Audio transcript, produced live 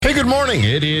good morning.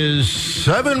 It is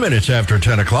 7 minutes after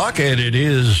 10 o'clock, and it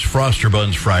is Froster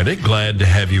Buns Friday. Glad to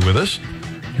have you with us.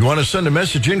 You want to send a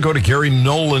message in, go to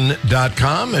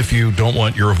GaryNolan.com. If you don't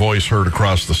want your voice heard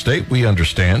across the state, we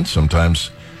understand.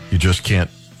 Sometimes you just can't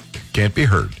be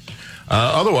heard.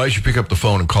 Otherwise, you pick up the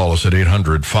phone and call us at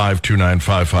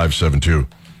 800-529-5572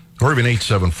 or even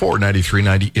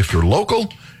 874-9390 if you're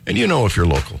local, and you know if you're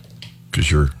local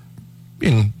because you're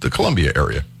in the Columbia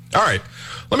area. All right,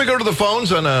 let me go to the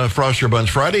phones on Frost Your Buns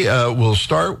Friday. We'll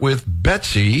start with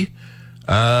Betsy.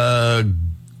 Smart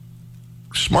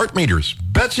meters.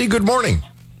 Betsy, good morning.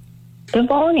 Good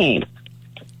morning.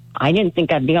 I didn't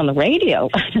think I'd be on the radio.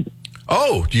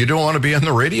 Oh, you don't want to be on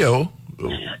the radio?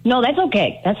 No, that's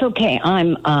okay. That's okay.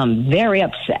 I'm very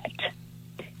upset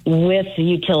with the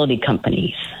utility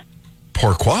companies.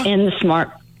 Pourquoi? And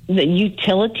the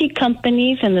utility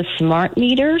companies and the smart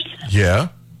meters. Yeah.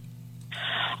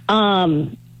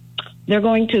 They're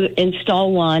going to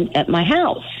install one at my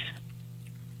house.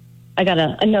 I got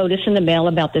a notice in the mail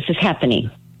about this is happening.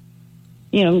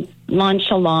 You know,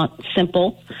 nonchalant,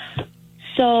 simple.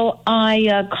 So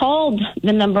I called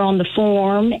the number on the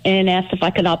form and asked if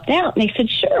I could opt out. And they said,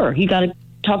 sure, you got to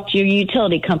talk to your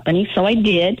utility company. So I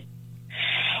did.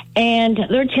 And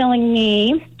they're telling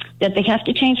me that they have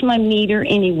to change my meter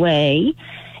anyway.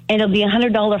 And it'll be a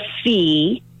 $100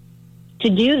 fee to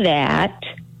do that.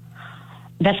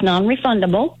 That's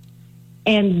non-refundable.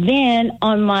 And then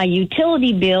on my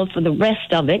utility bill for the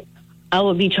rest of it, I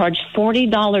will be charged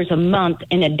 $40 a month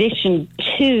in addition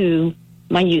to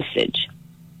my usage.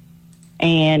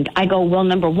 And I go, well,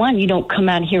 number one, you don't come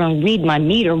out here and read my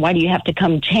meter. Why do you have to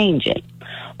come change it?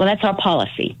 Well, that's our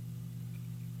policy.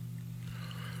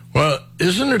 Well,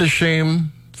 isn't it a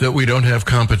shame that we don't have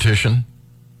competition?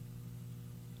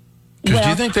 Because do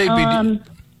you think they'd be...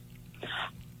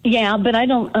 Yeah, but I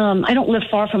don't live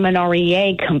far from an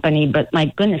REA company, but my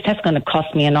goodness, that's going to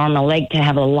cost me an arm and a leg to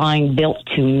have a line built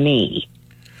to me.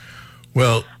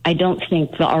 Well, I don't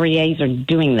think the REAs are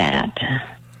doing that.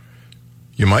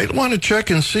 You might want to check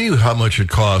and see how much it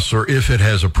costs or if it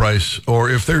has a price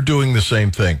or if they're doing the same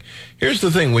thing. Here's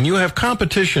the thing. When you have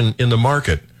competition in the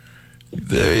market,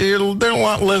 they're a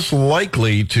lot less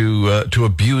likely to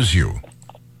abuse you.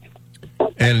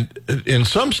 And in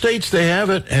some states, they have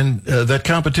it and that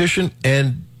competition,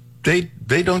 and they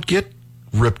don't get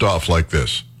ripped off like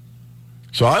this.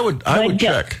 So I would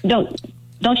check. Don't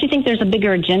you think there's a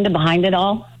bigger agenda behind it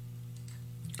all?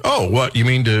 Oh, what? You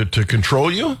mean to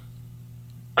control you?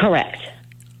 Correct.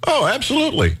 Oh,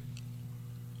 absolutely.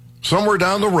 Somewhere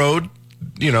down the road,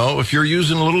 you know, if you're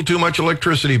using a little too much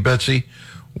electricity, Betsy,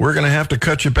 we're going to have to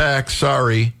cut you back.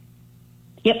 Sorry.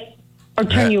 Yep. Or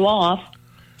turn you off.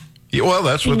 Yeah, well,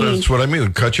 that's what I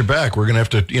mean. Cut you back. We're going to have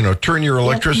to, turn your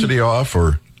electricity off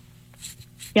or.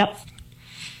 Yep.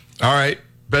 All right,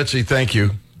 Betsy. Thank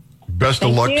you. Best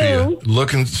of luck to you.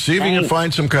 Look and see if you can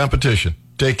find some competition.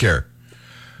 Take care.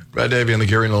 Glad to have you on the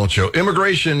Gary Nolan Show.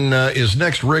 Immigration is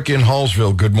next. Rick in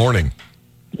Hallsville. Good morning.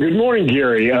 Good morning,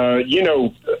 Gary.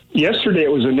 Yesterday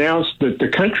it was announced that the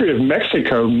country of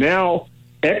Mexico now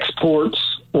exports,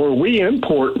 or we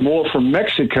import more from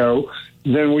Mexico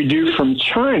than we do from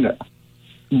China.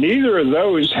 Neither of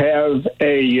those have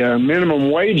a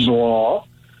minimum wage law.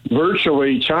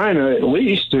 Virtually, China, at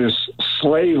least, is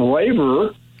slave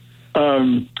labor.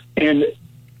 And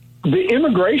the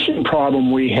immigration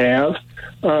problem we have,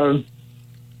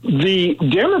 the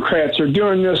Democrats are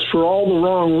doing this for all the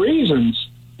wrong reasons.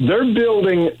 They're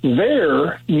building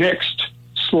their next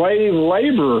slave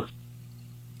labor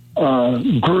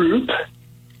group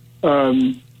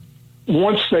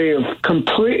once they have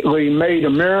completely made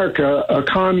America a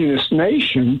communist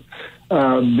nation,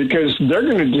 because they're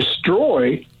going to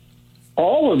destroy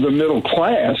all of the middle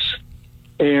class.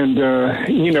 And, all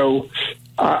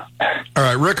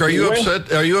right, Rick, are you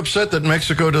upset? Are you upset that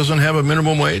Mexico doesn't have a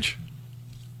minimum wage?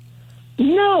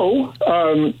 No,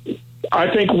 I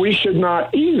think we should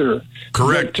not either.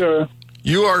 Correct. But,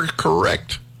 you are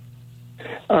correct.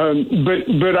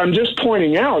 But I'm just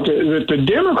pointing out that the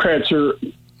Democrats are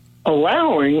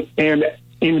allowing and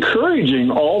encouraging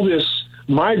all this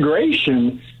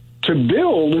migration to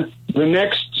build the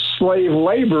next slave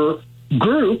labor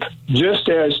group, just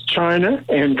as China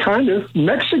and kind of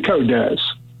Mexico does.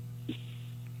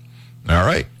 All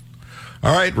right,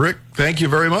 Rick, thank you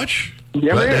very much.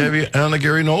 Yeah, Glad to have you on the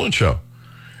Gary Nolan Show.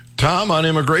 Tom on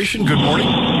immigration, good morning.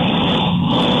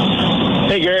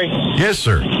 Hey, Gary. Yes,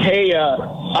 sir. Hey,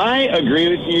 I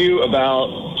agree with you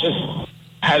about just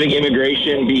having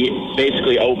immigration be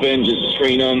basically open, just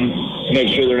screen them, make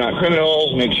sure they're not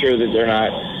criminals, make sure that they're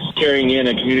not carrying in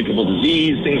a communicable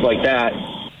disease, things like that,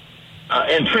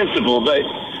 in principle. But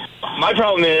my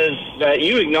problem is that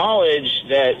you acknowledge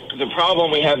that the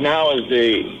problem we have now is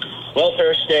the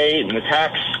welfare state and the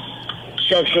tax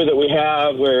structure that we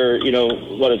have where,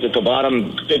 the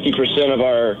bottom 50% of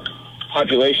our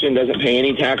population doesn't pay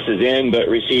any taxes in but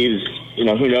receives, who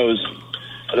knows,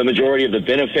 the majority of the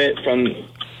benefit from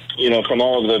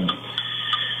all of the,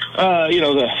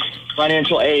 the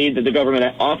financial aid that the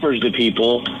government offers to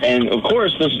people. And, of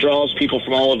course, this draws people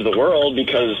from all over the world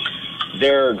because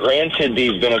they're granted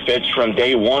these benefits from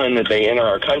day one that they enter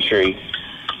our country.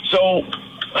 So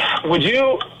would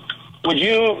you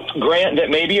grant that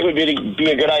maybe it would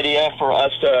be a good idea for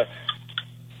us to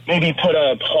maybe put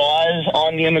a pause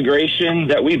on the immigration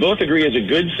that we both agree is a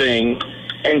good thing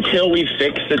until we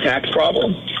fix the tax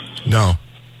problem? No,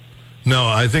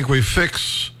 I think we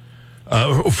fix...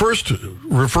 first,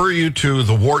 refer you to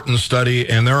the Wharton study,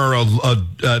 and there are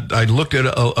I looked at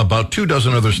about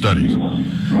 24 other studies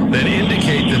that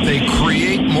indicate that they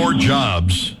create more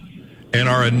jobs and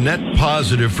are a net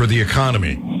positive for the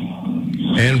economy.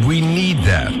 And we need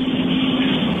that.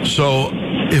 So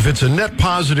if it's a net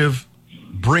positive,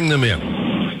 bring them in.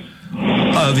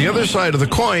 The other side of the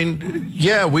coin,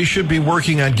 we should be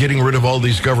working on getting rid of all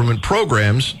these government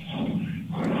programs.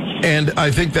 And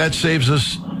I think that saves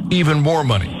us even more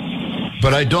money.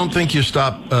 But I don't think you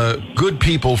stop good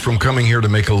people from coming here to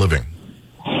make a living.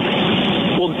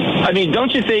 Well,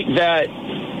 don't you think that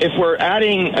if we're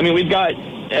adding, we've got,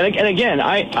 and again,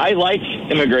 I like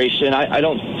immigration. I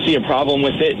don't see a problem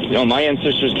with it. My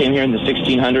ancestors came here in the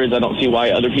 1600s. I don't see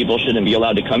why other people shouldn't be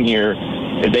allowed to come here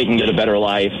if they can get a better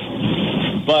life.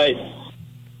 But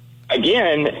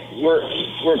again,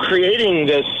 we're creating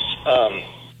this,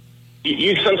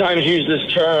 you sometimes use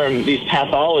this term, these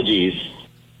pathologies,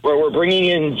 where we're bringing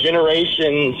in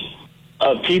generations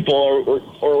of people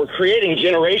or we're creating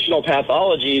generational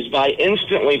pathologies by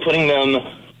instantly putting them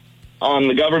on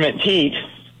the government teat.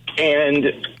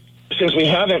 And since we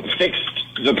haven't fixed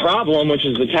the problem, which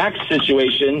is the tax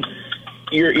situation,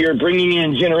 you're bringing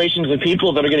in generations of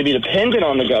people that are going to be dependent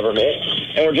on the government,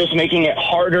 and we're just making it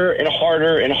harder and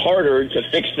harder and harder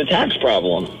to fix the tax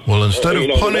problem. Well, instead of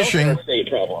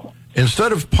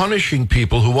punishing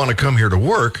people who want to come here to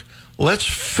work, let's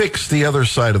fix the other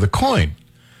side of the coin.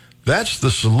 That's the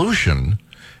solution.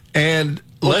 And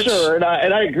sure, and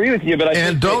I agree with you, but I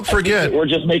think that we're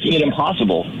just making it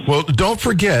impossible. Well, don't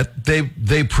forget,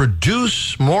 they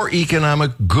produce more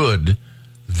economic good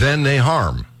than they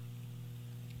harm.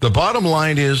 The bottom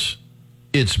line is,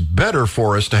 it's better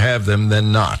for us to have them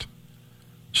than not.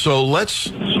 So let's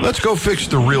go fix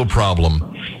the real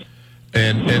problem,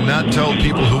 and not tell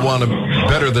people who want to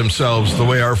better themselves the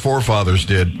way our forefathers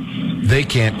did, they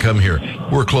can't come here.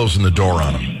 We're closing the door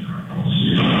on them.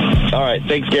 All right.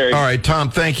 Thanks, Gary. All right,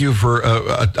 Tom, thank you for,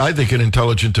 I think, an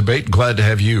intelligent debate. Glad to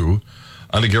have you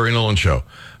on the Gary Nolan Show.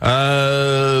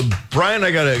 Brian,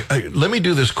 let me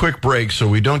do this quick break so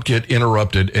we don't get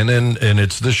interrupted. And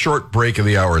it's the short break of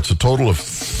the hour. It's a total of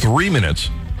 3 minutes.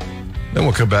 Then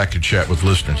we'll come back and chat with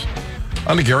listeners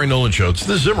on the Gary Nolan Show. It's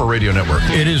the Zimmer Radio Network.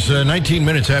 It is 19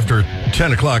 minutes after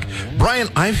 10 o'clock. Brian,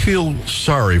 I feel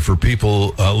sorry for people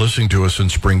listening to us in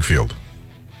Springfield.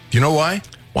 Do you know why?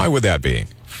 Why would that be?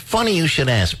 Funny you should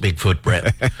ask, Bigfoot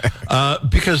Brett.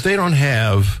 Because they don't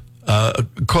have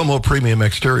Como Premium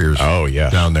Exteriors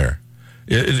down there.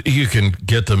 You can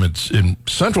get them in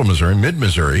central Missouri,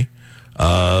 mid-Missouri,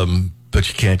 but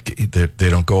you can't. They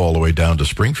don't go all the way down to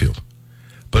Springfield.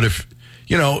 But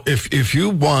if you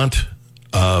want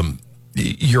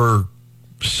your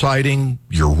siding,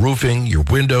 your roofing, your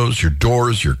windows, your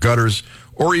doors, your gutters,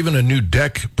 or even a new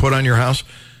deck put on your house,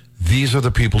 these are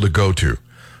the people to go to.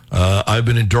 I've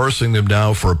been endorsing them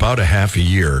now for about a half a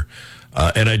year.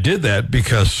 And I did that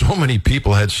because so many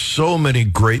people had so many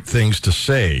great things to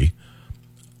say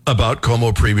about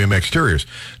Como Premium Exteriors.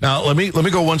 Now, let me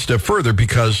go one step further,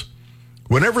 because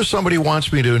whenever somebody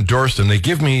wants me to endorse them, they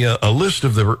give me a list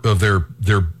of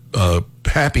their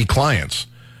happy clients.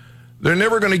 They're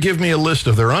never going to give me a list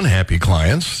of their unhappy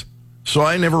clients, so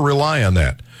I never rely on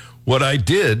that. What I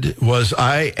did was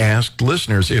I asked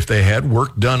listeners if they had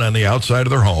work done on the outside of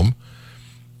their home,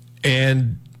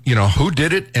 and who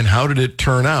did it and how did it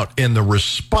turn out. And the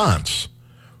response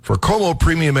for Como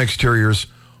Premium Exteriors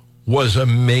was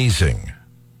amazing.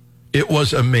 It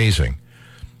was amazing.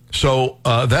 So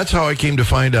that's how I came to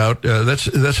find out.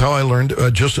 That's how I learned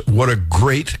just what a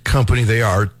great company they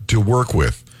are to work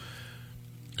with.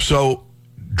 So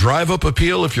drive up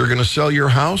appeal if you're going to sell your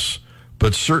house.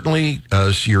 But certainly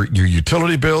your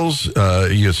utility bills,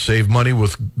 you save money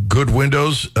with good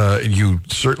windows. You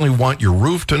certainly want your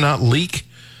roof to not leak.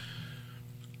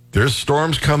 There's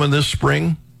storms coming this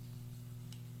spring.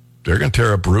 They're going to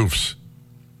tear up roofs.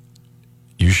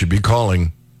 You should be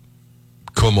calling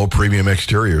Como Premium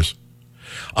Exteriors.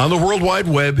 On the World Wide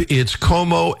Web, it's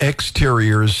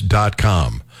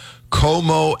ComoExteriors.com.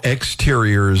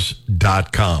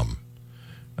 ComoExteriors.com.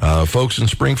 Folks in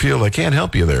Springfield, I can't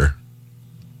help you there.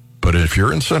 But if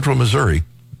you're in central Missouri,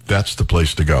 that's the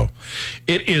place to go.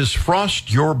 It is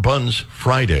Frost Your Buns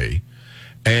Friday,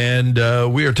 and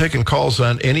we are taking calls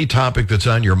on any topic that's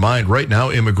on your mind. Right now,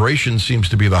 immigration seems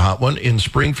to be the hot one in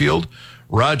Springfield.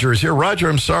 Roger is here. Roger,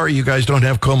 I'm sorry you guys don't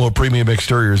have Como Premium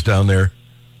Exteriors down there.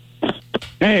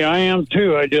 Hey, I am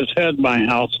too. I just had my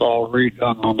house all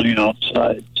redone on the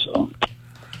outside, so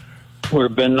would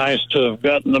have been nice to have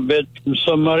gotten a bid from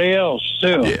somebody else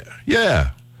too.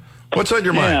 Yeah. What's on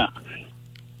your mind?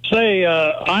 Say,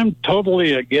 I'm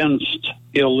totally against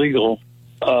illegal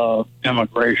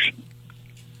immigration.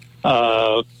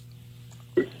 I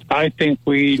think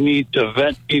we need to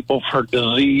vet people for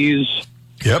disease.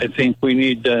 Yep. I think we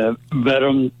need to vet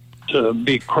them to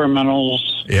be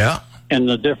criminals. Yeah. And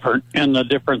the different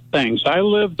things. I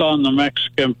lived on the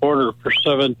Mexican border for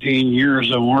 17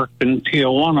 years and worked in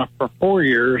Tijuana for 4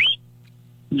 years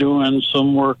doing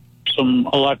some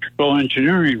electrical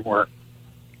engineering work.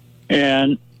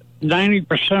 And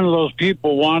 90% of those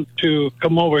people want to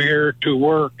come over here to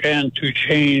work and to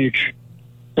change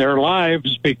their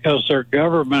lives because their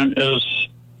government is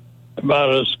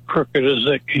about as crooked as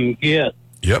it can get.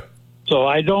 Yep. So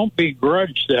I don't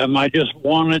begrudge them. I just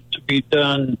want it to be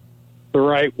done the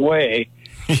right way.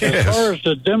 Yes. As far as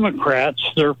the Democrats,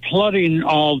 they're flooding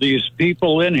all these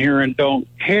people in here and don't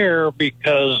care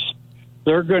because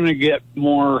they're going to get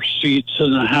more seats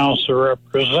in the House of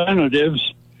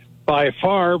Representatives by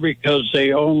far because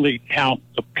they only count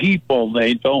the people.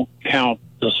 They don't count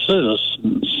the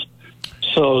citizens.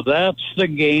 So that's the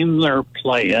game they're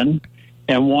playing.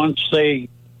 And once they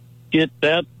get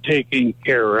that taken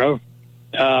care of,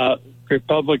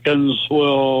 Republicans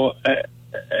will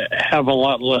have a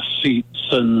lot less seats,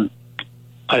 and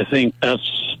I think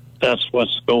that's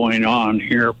what's going on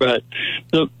here. But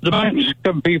the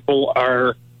Mexican people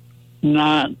are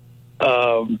not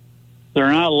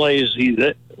they're not lazy.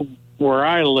 That where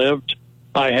I lived,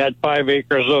 I had 5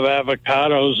 acres of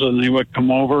avocados, and they would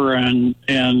come over and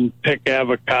pick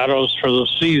avocados for the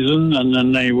season, and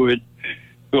then they would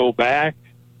go back.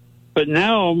 But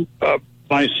now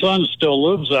my son still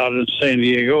lives out in San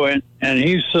Diego, and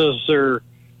he says they're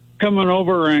coming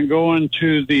over and going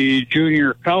to the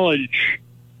junior college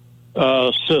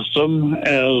system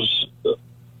as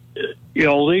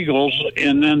illegals,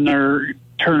 and then they're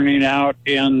turning out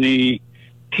in the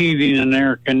heating and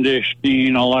air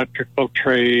conditioning, electrical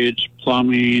trades,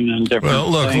 plumbing, and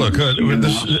different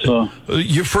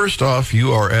things. First off,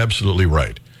 you are absolutely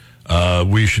right.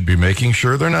 We should be making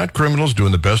sure they're not criminals,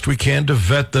 doing the best we can to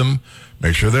vet them,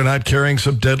 make sure they're not carrying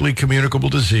some deadly communicable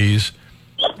disease.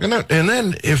 And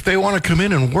then if they want to come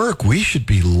in and work, we should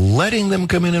be letting them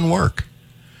come in and work.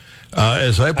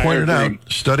 As I pointed out,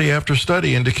 study after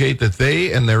study indicate that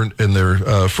they and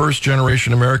their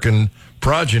first-generation American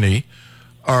progeny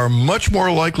are much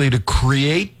more likely to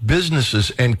create businesses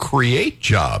and create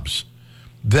jobs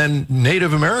than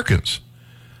Native Americans.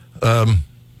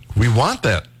 We want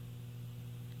that.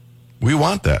 We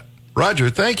want that. Roger,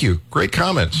 thank you. Great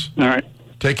comments. All right.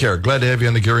 Take care. Glad to have you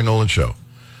on the Gary Nolan Show.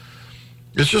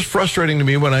 It's just frustrating to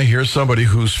me when I hear somebody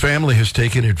whose family has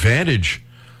taken advantage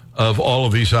of all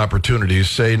of these opportunities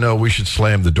say, no, we should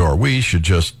slam the door. We should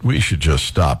just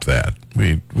stop that.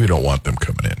 We don't want them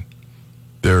coming in.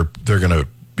 They're going to,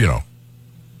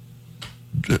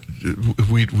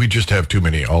 we just have too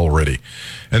many already.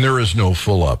 And there is no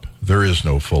full up. There is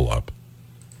no full up.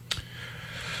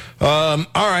 All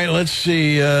right, let's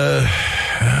see. And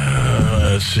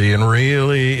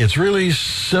it's really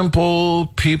simple.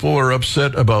 People are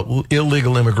upset about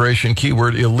illegal immigration.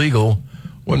 Keyword illegal.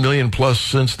 1 million plus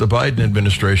since the Biden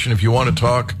administration. If you want to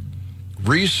talk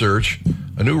research,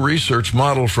 a new research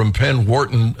model from Penn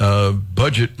Wharton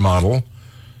budget model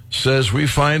says we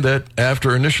find that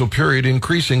after initial period,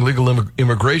 increasing legal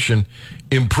immigration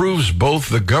improves both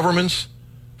the government's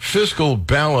fiscal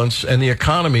balance and the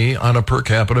economy on a per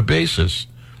capita basis.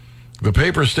 The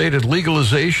paper stated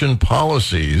legalization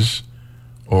policies,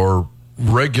 or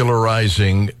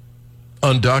regularizing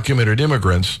undocumented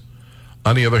immigrants,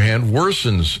 on the other hand,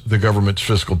 worsens the government's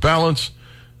fiscal balance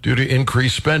due to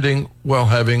increased spending while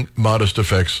having modest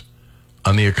effects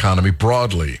on the economy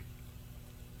broadly.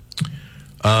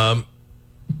 Well,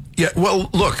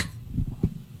 look,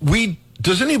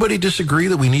 does anybody disagree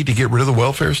that we need to get rid of the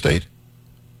welfare state?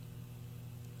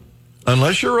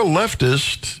 Unless you're a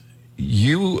leftist,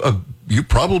 you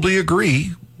probably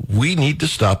agree we need to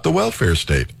stop the welfare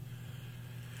state.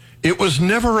 It was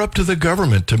never up to the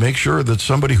government to make sure that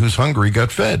somebody who's hungry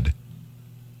got fed.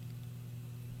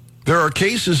 There are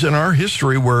cases in our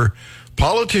history where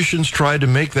politicians tried to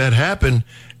make that happen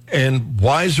and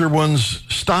wiser ones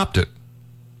stopped it.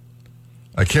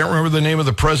 I can't remember the name of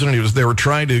the president. They were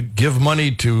trying to give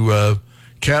money to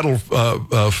cattle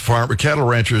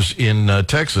ranchers in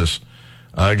Texas.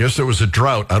 I guess there was a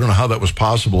drought. I don't know how that was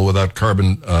possible without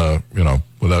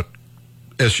without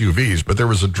SUVs, but there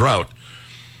was a drought.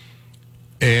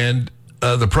 And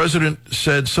the president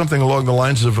said something along the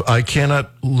lines of, I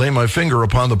cannot lay my finger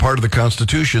upon the part of the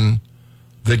Constitution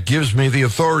that gives me the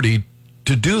authority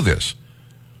to do this,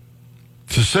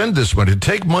 to send this money, to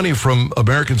take money from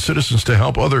American citizens to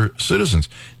help other citizens.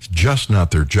 It's just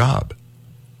not their job.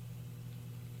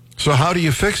 So how do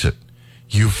you fix it?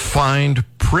 You find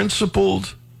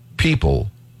principled people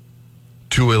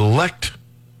to elect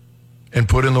and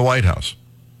put in the White House.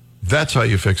 That's how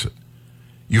you fix it.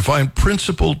 You find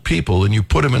principled people and you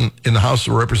put them in the House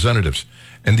of Representatives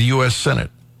and the U.S.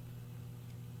 Senate.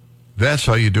 That's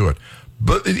how you do it.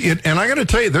 But and I got to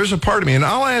tell you, there's a part of me, and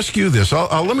I'll ask you this.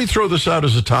 Let me throw this out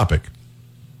as a topic.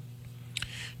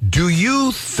 Do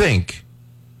you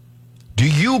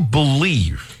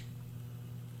believe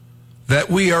that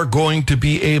we are going to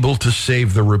be able to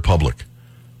save the republic?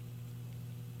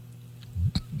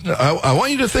 I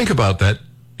want you to think about that.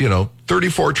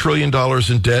 $34 trillion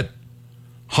in debt,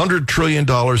 $100 trillion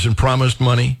in promised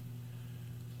money,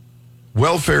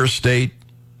 welfare state,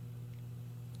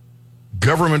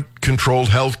 government-controlled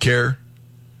health care,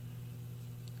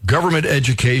 government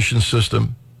education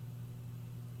system.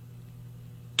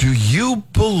 Do you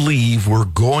believe we're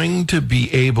going to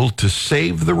be able to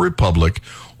save the republic,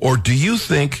 or do you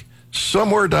think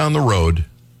somewhere down the road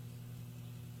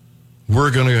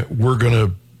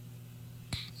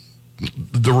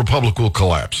the republic will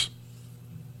collapse?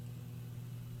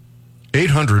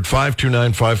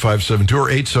 800-529-5572 or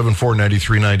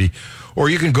 874-9390. Or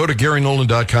you can go to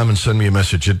GaryNolan.com and send me a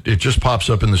message. It just pops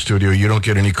up in the studio. You don't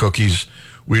get any cookies.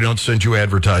 We don't send you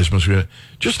advertisements.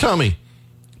 Just tell me,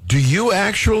 do you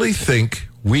actually think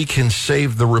we can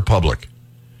save the republic?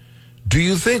 Do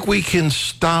you think we can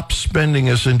stop spending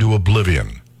us into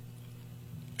oblivion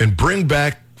and bring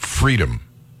back freedom?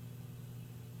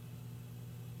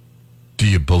 Do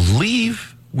you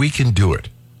believe we can do it?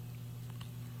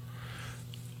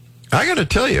 I got to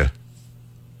tell you,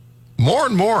 more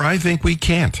and more, I think we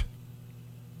can't.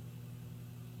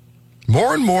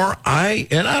 More and more, I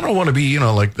don't want to be,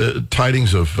 like the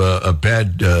tidings of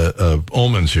bad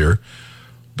omens here,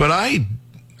 but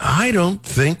I don't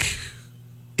think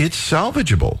it's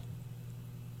salvageable.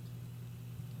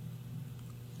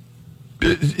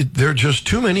 There are just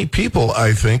too many people,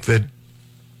 I think, that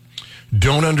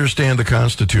don't understand the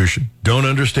Constitution, don't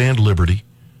understand liberty,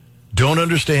 don't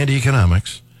understand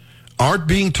economics, aren't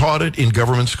being taught it in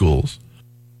government schools,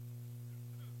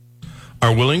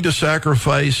 are willing to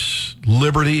sacrifice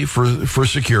liberty for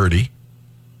security.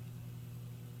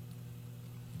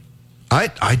 I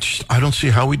don't see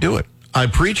how we do it. I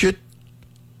preach it.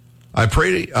 I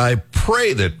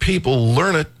pray that people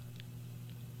learn it.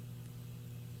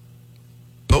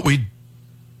 But we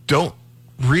don't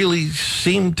really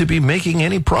seem to be making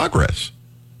any progress.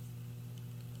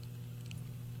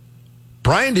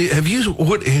 Brian,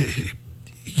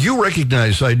 you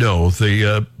recognize, I know,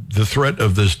 the threat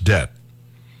of this debt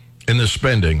and the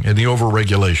spending and the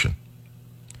overregulation.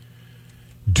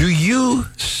 Do you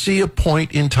see a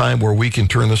point in time where we can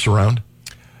turn this around?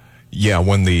 Yeah,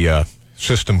 when the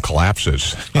system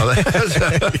collapses.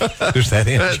 Does that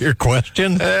answer your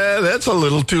question? That's a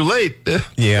little too late.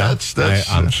 Yeah,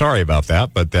 I'm sorry about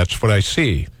that, but that's what I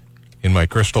see in my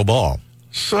crystal ball.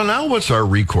 So now what's our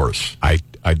recourse? I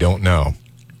don't know.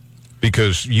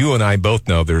 Because you and I both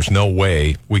know there's no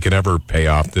way we can ever pay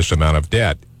off this amount of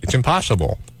debt. It's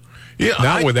impossible. Yeah,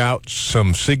 Not without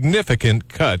some significant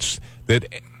cuts that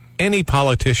any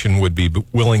politician would be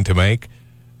willing to make.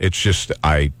 It's just,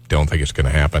 I don't think it's going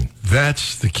to happen.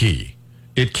 That's the key.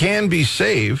 It can be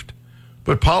saved,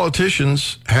 but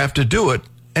politicians have to do it,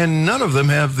 and none of them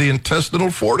have the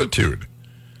intestinal fortitude.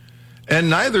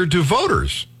 And neither do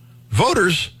voters.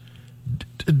 Voters,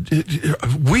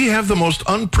 we have the most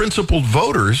unprincipled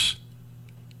voters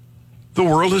the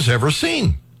world has ever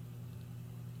seen.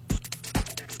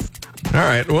 All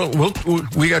right, well,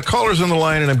 we got callers on the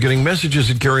line, and I'm getting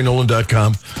messages at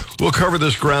GaryNolan.com. We'll cover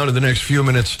this ground in the next few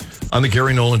minutes on the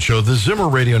Gary Nolan Show, the Zimmer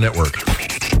Radio Network.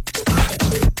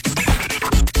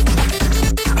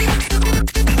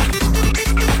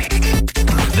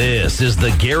 This is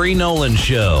the Gary Nolan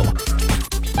Show.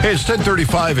 Hey, it's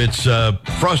 10:35. It's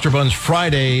Froster Buns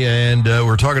Friday, and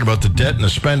we're talking about the debt and the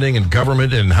spending and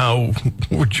government and how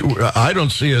I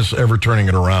don't see us ever turning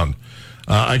it around.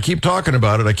 I keep talking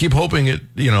about it. I keep hoping it,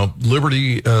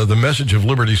 liberty, the message of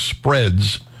liberty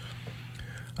spreads,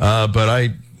 but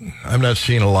I'm not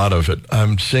seeing a lot of it.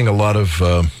 I'm seeing a lot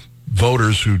of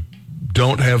voters who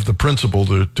don't have the principle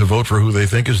to vote for who they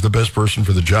think is the best person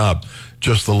for the job,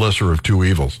 just the lesser of two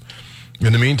evils.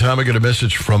 In the meantime, I get a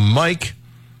message from Mike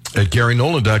at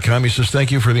GaryNolan.com. He says,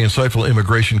 thank you for the insightful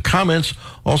immigration comments.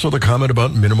 Also, the comment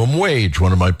about minimum wage.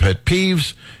 One of my pet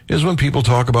peeves is when people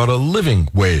talk about a living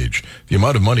wage. The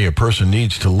amount of money a person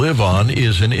needs to live on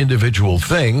is an individual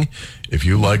thing. If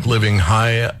you like living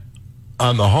high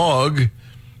on the hog,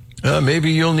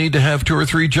 maybe you'll need to have 2 or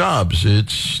 3 jobs.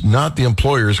 It's not the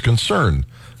employer's concern.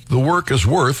 The work is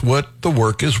worth what the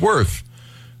work is worth.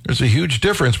 There's a huge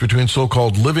difference between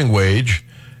so-called living wage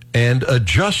and a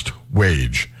just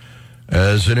wage.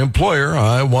 As an employer,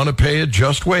 I want to pay a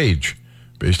just wage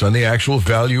based on the actual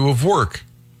value of work.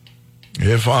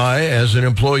 If I, as an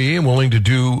employee, am willing to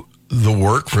do the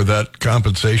work for that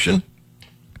compensation,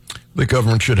 the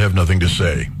government should have nothing to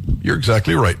say. You're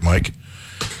exactly right, Mike.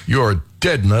 You're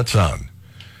dead nuts on.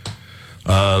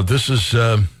 This is,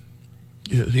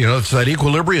 it's that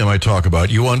equilibrium I talk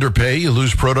about. You underpay, you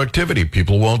lose productivity.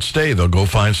 People won't stay. They'll go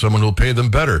find someone who'll pay them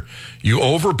better. You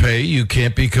overpay, you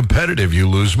can't be competitive. You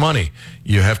lose money.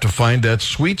 You have to find that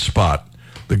sweet spot.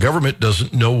 The government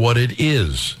doesn't know what it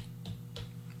is.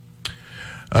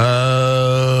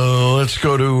 Let's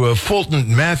go to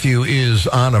Fulton. Matthew is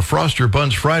on a Froster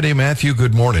Buns Friday. Matthew,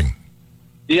 good morning.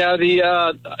 Yeah,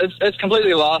 it's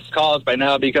completely lost cause by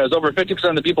now because over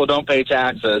 50% of the people don't pay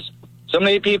taxes. So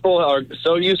many people are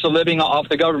so used to living off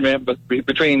the government, but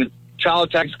between child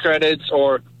tax credits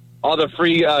or all the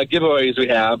free giveaways we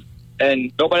have, and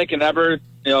nobody can ever,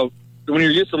 when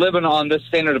you're used to living on this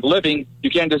standard of living, you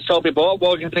can't just tell people, oh,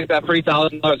 well, we can take that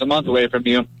 $3,000 a month away from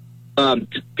you.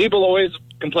 People always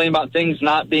complain about things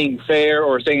not being fair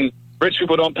or saying rich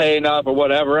people don't pay enough or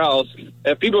whatever else.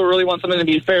 If people really want something to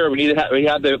be fair, we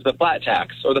have the flat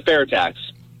tax or the fair tax.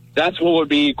 That's what would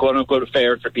be, quote-unquote,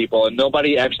 fair for people, and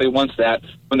nobody actually wants that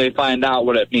when they find out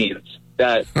what it means,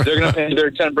 that they're going to pay their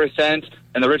 10%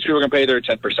 and the rich people are going to pay their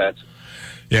 10%.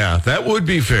 Yeah, that would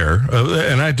be fair,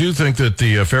 and I do think that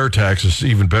the fair tax is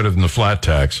even better than the flat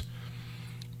tax.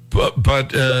 But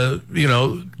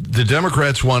the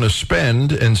Democrats want to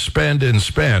spend and spend and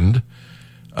spend.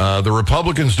 The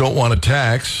Republicans don't want to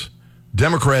tax.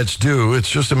 Democrats do.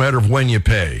 It's just a matter of when you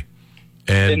pay.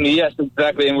 And yes,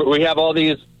 exactly. And we have all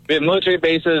these. We have military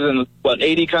bases in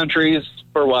 80 countries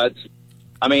for what?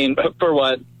 I mean, for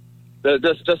what?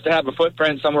 Just to have a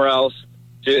footprint somewhere else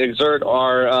to exert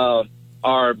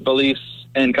our beliefs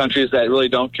in countries that really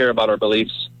don't care about our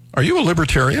beliefs. Are you a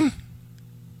libertarian?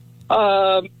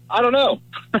 I don't know.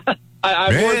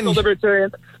 I'm more so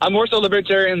libertarian. I'm more so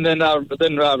libertarian than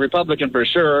Republican for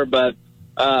sure. But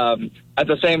at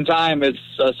the same time, it's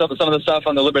some of the stuff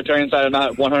on the libertarian side I'm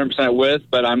not 100% with.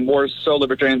 But I'm more so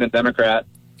libertarian than Democrat.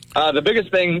 The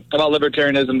biggest thing about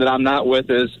libertarianism that I'm not with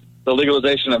is the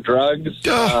legalization of drugs.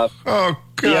 Oh God!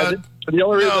 Yeah, the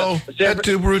only reason San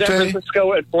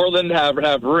Francisco and Portland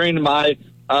have ruined my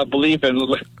belief in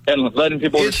letting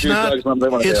people choose drugs when they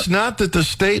want to. It's not that the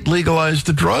state legalized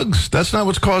the drugs. That's not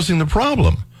what's causing the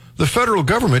problem. The federal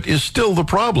government is still the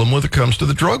problem when it comes to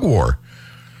the drug war.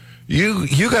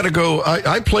 You got to go.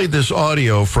 I played this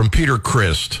audio from Peter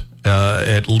Christ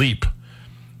at LEAP,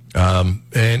 and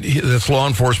that's Law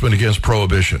Enforcement Against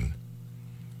Prohibition,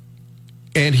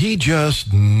 and he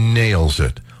just nails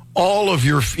it.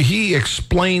 He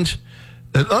explains.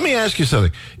 Let me ask you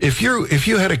something. If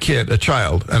you had a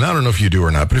child, and I don't know if you do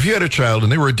or not, but if you had a child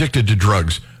and they were addicted to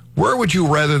drugs, where would you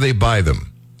rather they buy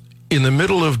them? In the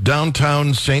middle of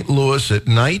downtown St. Louis at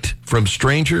night from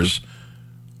strangers,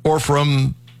 or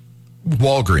from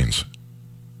Walgreens?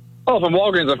 Oh, from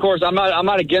Walgreens, of course. I'm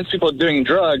not against people doing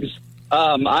drugs.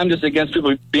 I'm just against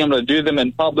people being able to do them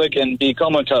in public and be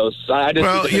comatose. Let me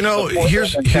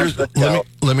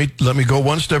go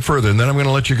one step further, and then I'm going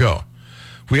to let you go.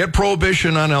 We had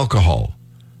prohibition on alcohol,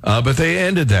 but they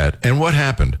ended that. And what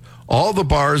happened? All the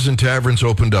bars and taverns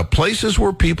opened up, places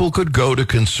where people could go to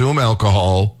consume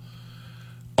alcohol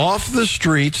off the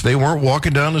streets. They weren't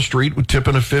walking down the street with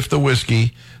tipping a fifth of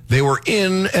whiskey. They were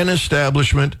in an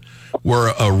establishment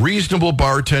where a reasonable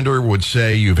bartender would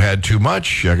say, you've had too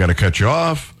much, I got to cut you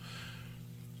off.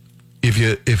 If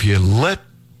you let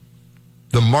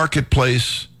the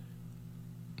marketplace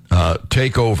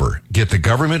take over, get the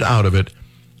government out of it,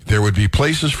 there would be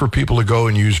places for people to go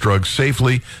and use drugs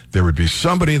safely. There would be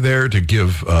somebody there to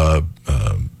give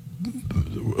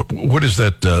what is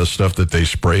that stuff that they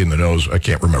spray in the nose? I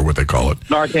can't remember what they call it.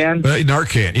 Narcan?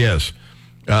 Narcan, yes.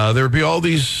 There would be all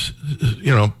these,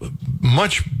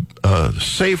 much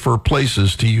safer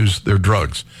places to use their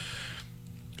drugs.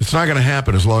 It's not going to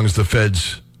happen as long as the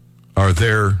feds are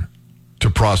there to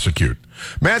prosecute.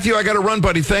 Matthew, I got to run,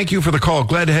 buddy. Thank you for the call.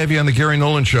 Glad to have you on the Gary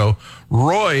Nolan Show.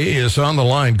 Roy is on the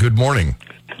line. Good morning.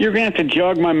 You're going to have to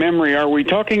jog my memory. Are we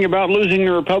talking about losing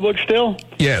the republic still?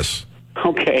 Yes.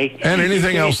 Okay. And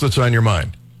anything else that's on your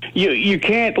mind? You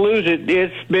can't lose it.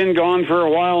 It's been gone for a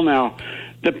while now.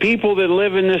 The people that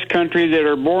live in this country that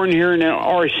are born here and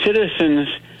are citizens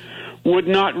would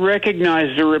not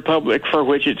recognize the republic for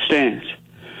which it stands.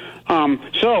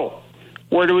 So,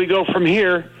 where do we go from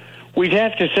here? We'd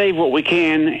have to save what we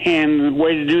can, and the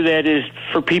way to do that is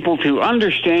for people to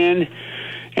understand,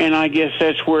 and I guess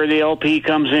that's where the LP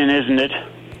comes in, isn't it?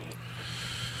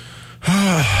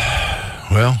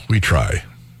 Well, we try.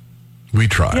 We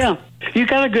try. Yeah, you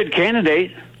got a good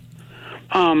candidate.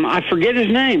 I forget his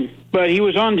name, but he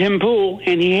was on Tim Pool,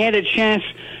 and he had a chance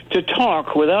to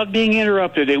talk without being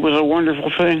interrupted. It was a wonderful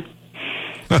thing.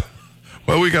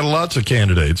 Well, we got lots of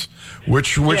candidates.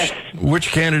 Which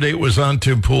candidate was on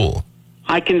Tim Pool?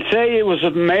 I can say it was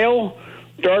a male,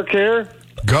 dark hair.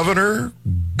 Governor,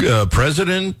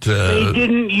 president. They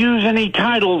didn't use any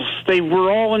titles. They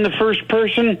were all in the first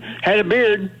person, had a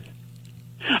beard.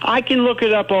 I can look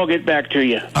it up. I'll get back to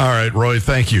you. All right, Roy,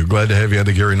 thank you. Glad to have you on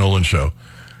the Gary Nolan Show.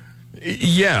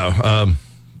 Yeah,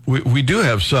 we do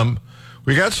have some.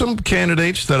 We got some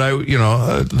candidates that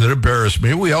that embarrass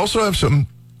me. We also have some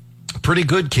pretty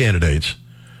good candidates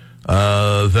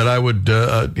that I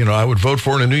would vote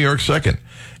for in a New York second.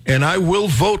 And I will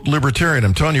vote libertarian.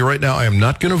 I'm telling you right now, I am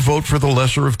not going to vote for the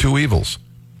lesser of two evils.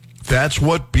 That's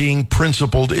what being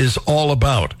principled is all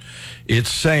about.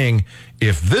 It's saying,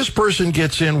 if this person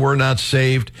gets in, we're not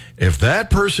saved. If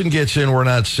that person gets in, we're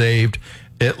not saved.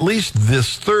 At least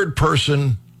this third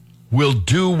person will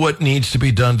do what needs to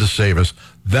be done to save us.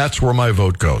 That's where my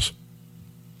vote goes.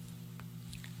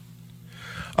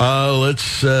 Let's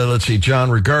see, John,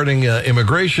 regarding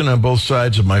immigration on both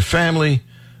sides of my family,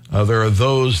 there are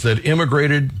those that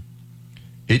immigrated.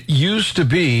 It used to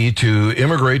be to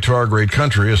immigrate to our great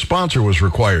country, a sponsor was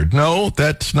required. No,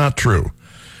 that's not true.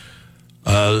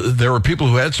 There were people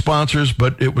who had sponsors,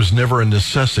 but it was never a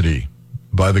necessity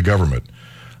by the government.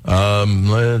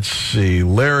 Let's see.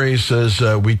 Larry says,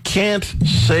 we can't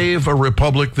save a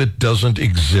republic that doesn't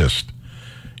exist.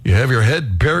 You have your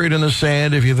head buried in the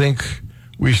sand if you think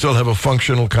we still have a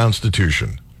functional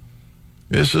constitution.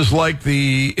 This is like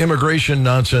the immigration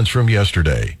nonsense from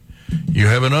yesterday. You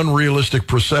have an unrealistic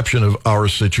perception of our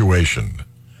situation.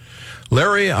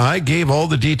 Larry, I gave all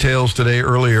the details today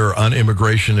earlier on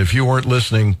immigration. If you weren't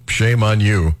listening, shame on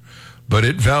you. But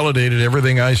it validated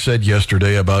everything I said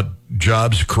yesterday about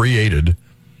jobs created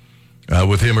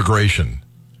with immigration.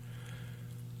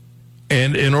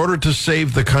 And in order to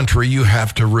save the country, you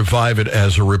have to revive it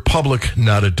as a republic,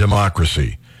 not a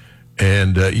democracy.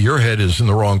 And your head is in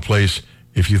the wrong place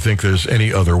if you think there's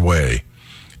any other way.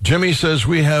 Jimmy says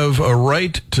we have a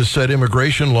right to set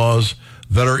immigration laws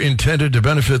that are intended to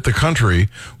benefit the country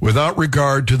without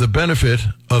regard to the benefit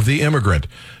of the immigrant.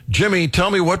 Jimmy, tell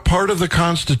me what part of the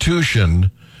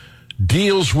Constitution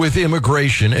deals with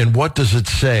immigration and what does it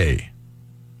say?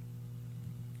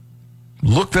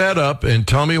 Look that up and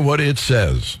tell me what it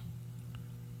says.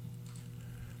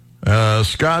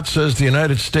 Scott says the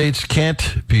United States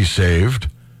can't be saved.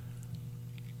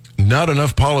 Not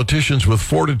enough politicians with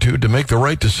fortitude to make the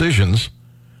right decisions,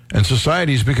 and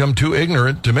society's become too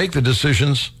ignorant to make the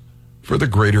decisions for the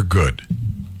greater good.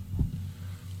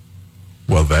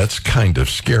 Well, that's kind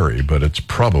of scary, but it's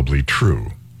probably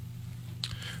true.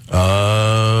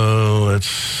 Let's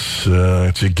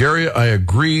see. Gary, I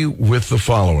agree with the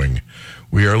following.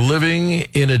 We are living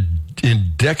in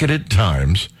decadent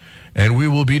times, and we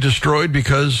will be destroyed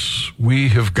because we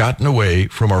have gotten away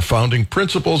from our founding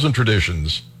principles and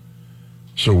traditions,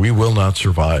 so we will not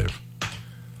survive.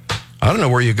 I don't know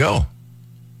where you go.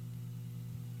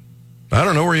 I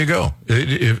don't know where you go.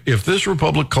 If this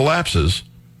republic collapses,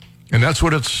 and that's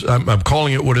what I'm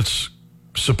calling it what it's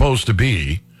supposed to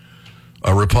be,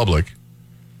 a republic.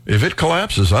 If it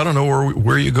collapses, I don't know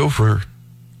where you go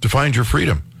to find your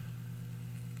freedom.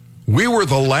 We were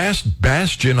the last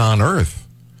bastion on earth.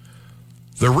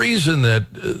 The reason that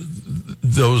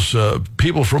those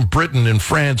people from Britain and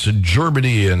France and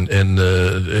Germany and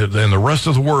the rest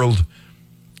of the world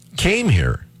came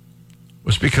here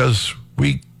was because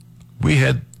we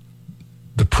had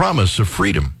the promise of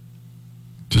freedom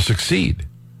to succeed.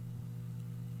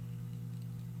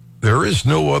 there is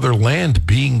no other land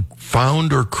being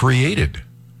found or created.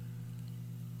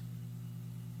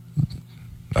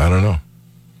 I don't know.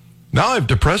 Now I've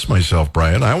depressed myself,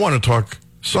 Brian. I want to talk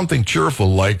something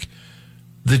cheerful like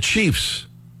the Chiefs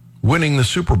winning the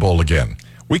Super Bowl again.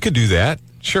 We could do that.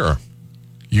 Sure.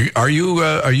 Are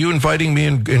you inviting me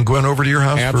and Gwen over to your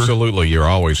house? Absolutely. You're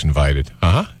always invited.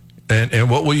 Uh-huh. And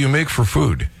what will you make for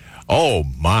food? Oh,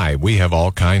 my. We have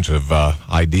all kinds of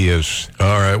ideas.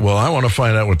 All right. Well, I want to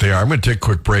find out what they are. I'm going to take a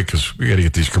quick break because we got to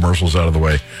get these commercials out of the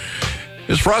way.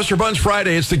 It's Frost or Buns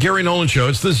Friday. It's the Gary Nolan Show.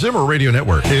 It's the Zimmer Radio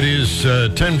Network. It is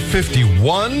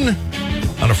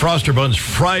 10:51 on a Frost or Buns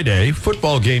Friday.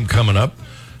 Football game coming up.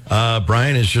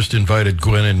 Brian has just invited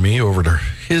Gwen and me over to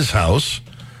his house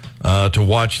to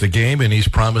watch the game, and he's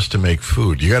promised to make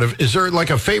food. Is there like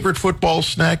a favorite football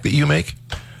snack that you make?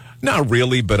 Not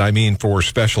really, but I mean, for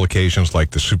special occasions like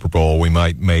the Super Bowl, we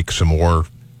might make some more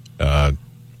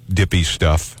dippy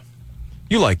stuff.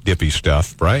 You like dippy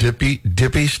stuff, right?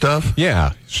 Dippy stuff?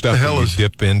 Yeah, stuff that you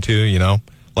dip into, you know.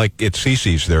 Like at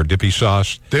Cece's, their dippy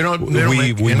sauce. They don't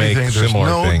make anything. Make similar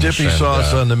There's no things. Dippy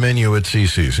sauce on the menu at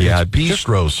Cece's. Yeah, it's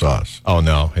bistro sauce. Oh,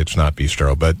 no, it's not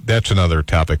bistro, but that's another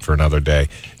topic for another day.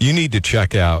 You need to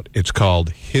check out, it's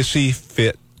called Hissy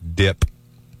Fit Dip,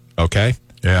 okay?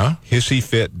 Yeah? Hissy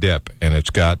Fit Dip, and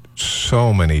it's got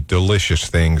so many delicious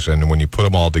things, and when you put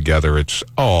them all together,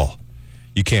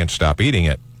 you can't stop eating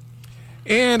it.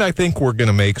 And I think we're going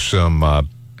to make some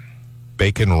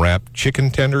bacon-wrapped chicken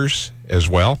tenders as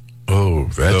well. Oh,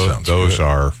 sounds those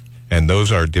good.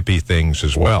 Those are dippy things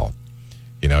as well.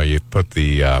 You know, you put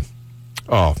the,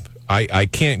 I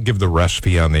can't give the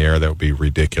recipe on the air. That would be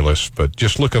ridiculous, but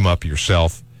just look them up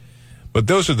yourself. But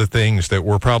those are the things that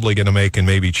we're probably going to make, and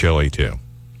maybe chili too.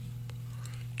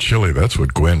 Chili, that's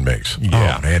what Gwen makes.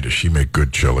 Yeah. Oh, man, does she make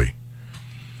good chili.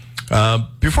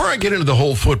 Before I get into the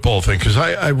whole football thing, because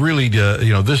I really,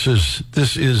 this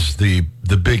is the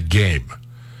big game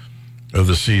of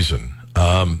the season.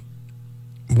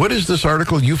 What is this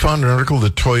article? You found an article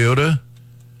that Toyota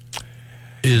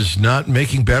is not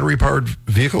making battery-powered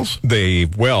vehicles?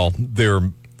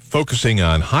 They're focusing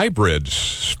on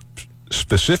hybrids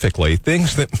specifically,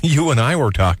 things that you and I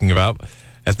were talking about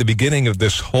at the beginning of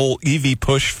this whole EV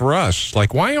push for us.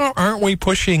 Like, why aren't we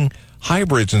pushing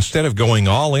hybrids instead of going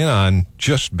all in on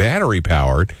just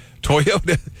battery-powered?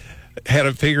 Toyota had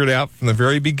it figured out from the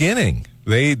very beginning.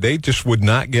 They just would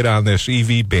not get on this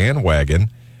EV bandwagon,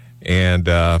 and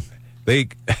they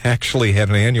actually had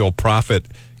an annual profit,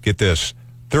 get this,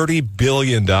 $30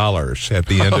 billion at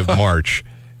the end of March.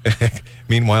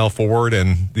 Meanwhile, Ford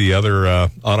and the other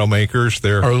automakers,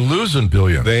 are losing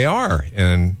billions. They are,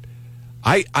 and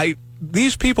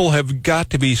these people have got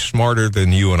to be smarter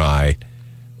than you and I,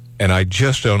 and I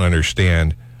just don't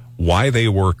understand why they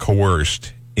were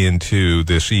coerced into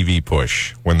this EV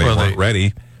push when they weren't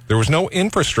ready. There was no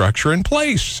infrastructure in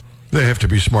place. They have to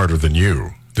be smarter than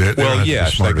you.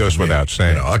 Yes, that goes without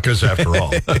saying. Because after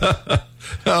all.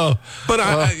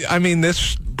 I mean,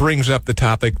 this brings up the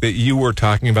topic that you were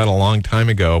talking about a long time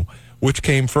ago. Which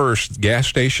came first, gas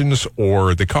stations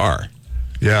or the car?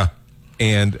 Yeah.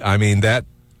 And, I mean,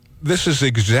 this is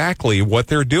exactly what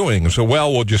they're doing. So,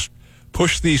 we'll just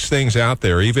push these things out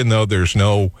there, even though there's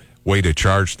no way to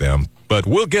charge them. But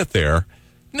we'll get there.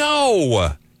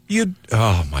 No!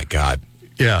 Oh, my God.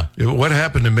 Yeah. What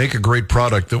happened to make a great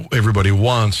product that everybody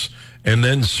wants and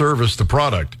then service the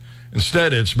product?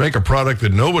 Instead, it's make a product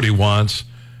that nobody wants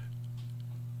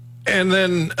and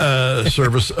then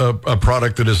service a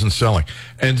product that isn't selling.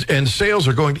 And sales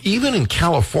are going, even in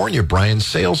California, Brian,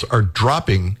 sales are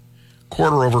dropping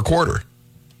quarter over quarter.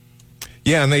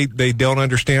 Yeah, and they don't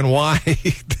understand why.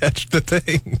 That's the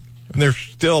thing. And they're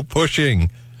still pushing.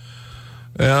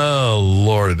 Oh,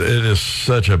 Lord, it is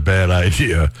such a bad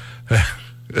idea.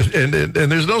 And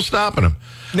there's no stopping them.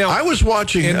 Now, I was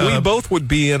watching... And we both would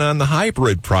be in on the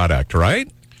hybrid product,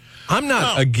 right? I'm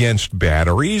not against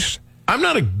batteries. I'm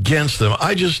not against them.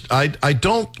 I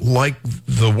don't like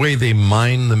the way they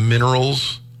mine the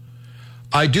minerals.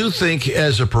 I do think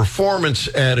as a performance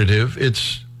additive,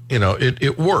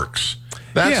 it works.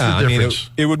 That's the difference. I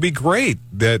mean, it would be great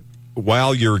that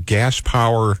while your gas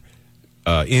power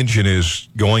engine is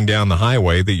going down the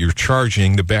highway, that you're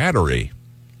charging the battery.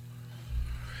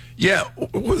 Yeah,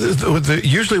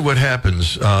 usually what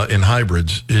happens in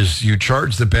hybrids is you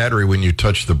charge the battery when you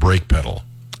touch the brake pedal.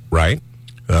 Right.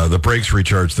 The brakes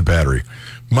recharge the battery.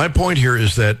 My point here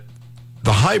is that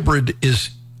the hybrid it's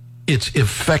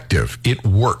effective. It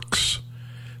works.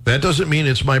 That doesn't mean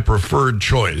it's my preferred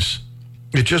choice.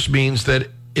 It just means that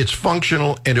it's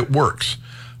functional and it works.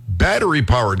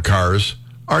 Battery-powered cars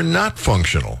are not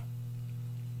functional.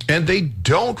 and they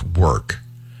don't work.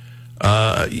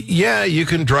 Yeah, you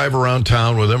can drive around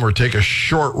town with them or take a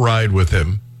short ride with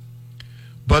them,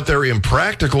 but they're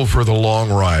impractical for the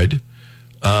long ride.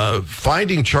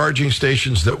 Finding charging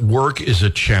stations that work is a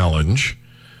challenge.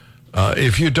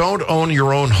 If you don't own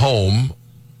your own home,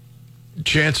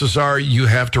 chances are you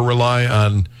have to rely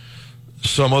on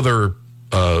some other,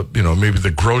 maybe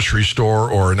the grocery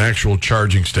store or an actual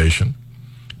charging station.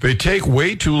 They take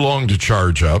way too long to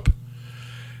charge up.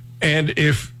 And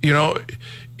if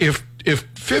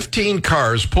 15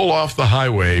 cars pull off the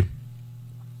highway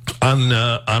on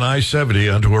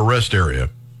I-70 onto a rest area,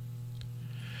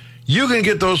 you can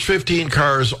get those 15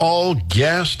 cars all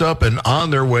gassed up and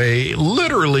on their way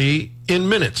literally in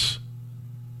minutes.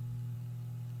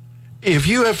 If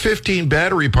you have 15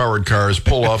 battery-powered cars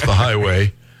pull off the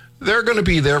highway, they're going to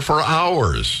be there for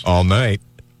hours. All night.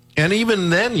 And even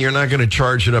then, you're not going to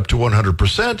charge it up to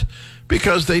 100%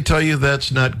 because they tell you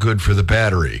that's not good for the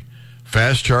battery.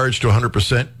 Fast charge to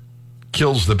 100%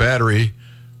 kills the battery.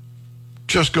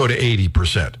 Just go to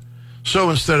 80%. So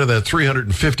instead of that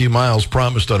 350 miles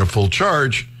promised on a full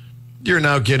charge, you're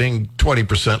now getting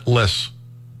 20% less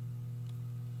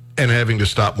and having to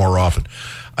stop more often.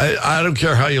 I don't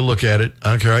care how you look at it. I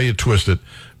don't care how you twist it.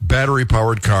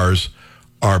 Battery-powered cars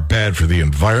are bad for the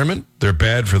environment. They're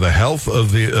bad for the health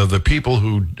of the people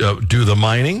who do the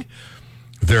mining.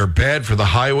 They're bad for the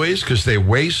highways because they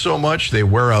weigh so much. They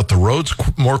wear out the roads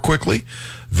more quickly.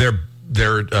 Their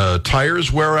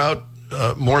tires wear out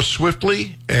more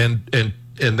swiftly, and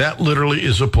that literally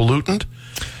is a pollutant.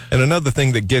 And another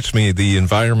thing that gets me, the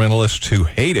environmentalists who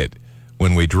hate it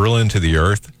when we drill into the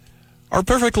earth are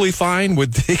perfectly fine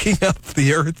with digging up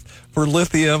the earth for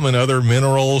lithium and other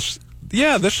minerals.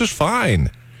 Yeah, this is fine.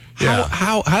 Yeah.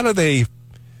 How do they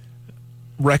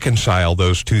reconcile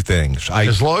those two things?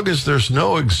 As long as there's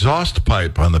no exhaust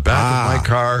pipe on the back of my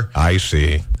car. I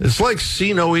see. It's like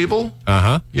see no evil.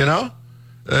 Uh-huh. You know?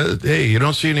 Hey, you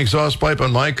don't see an exhaust pipe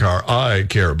on my car. I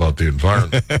care about the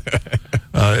environment.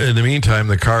 In the meantime,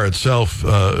 the car itself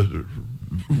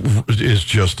is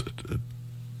just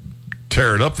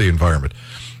tearing up the environment.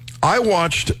 I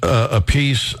watched a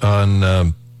piece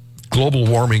on global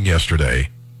warming yesterday,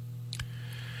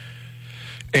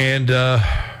 and the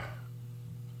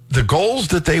goals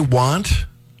that they want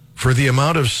for the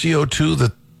amount of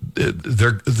CO2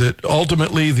 that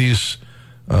ultimately these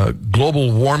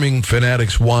global warming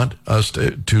fanatics want us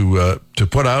to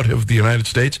put out of the United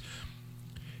States.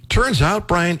 Turns out,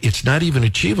 Brian, it's not even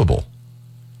achievable.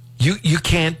 You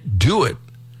can't do it.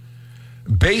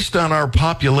 Based on our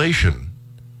population,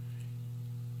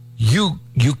 you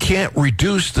can't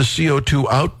reduce the CO2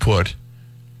 output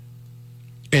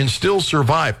and still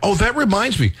survive. Oh, that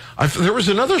reminds me. There was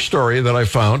another story that I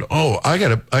found. Oh, I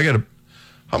gotta.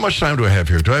 How much time do I have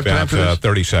here? Do I have time for this?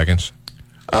 30 seconds.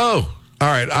 Oh, all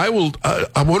right. I will.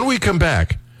 When we come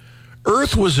back,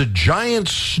 Earth was a giant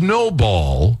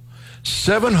snowball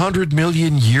 700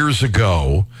 million years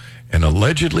ago, and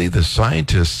allegedly the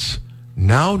scientists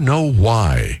now know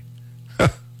why.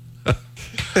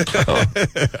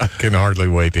 I can hardly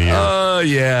wait to hear.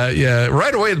 Yeah.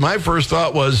 Right away, my first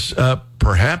thought was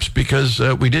perhaps because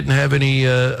we didn't have any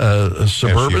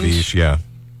Suburbans. SUVs, yeah.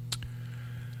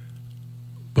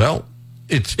 Well,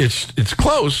 it's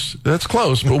close. That's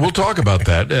close, but we'll talk about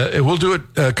that. We'll do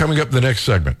it coming up in the next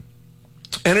segment.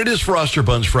 And it is Froster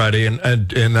Buns Friday,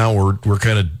 and now we're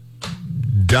kind of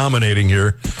dominating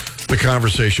here the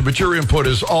conversation. But your input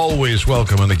is always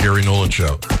welcome on the Gary Nolan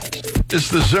Show. It's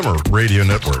the Zimmer Radio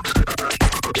Network.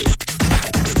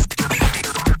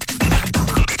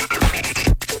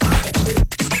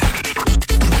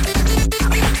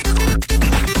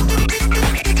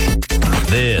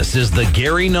 This is the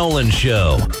Gary Nolan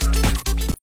Show